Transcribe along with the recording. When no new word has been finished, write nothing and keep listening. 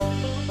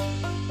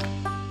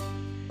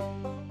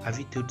Have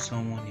you told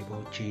someone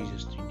about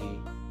Jesus today?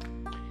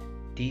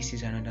 This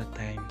is another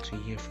time to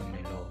hear from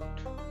the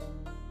Lord.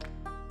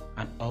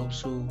 And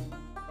also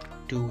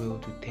do well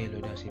to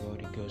tell others about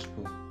the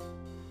gospel,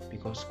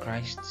 because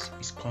Christ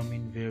is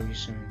coming very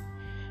soon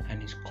and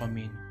His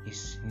coming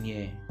is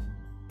near.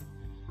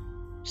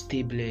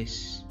 Stay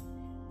blessed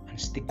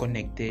and stay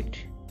connected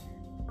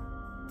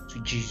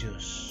to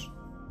Jesus.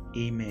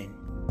 Amen.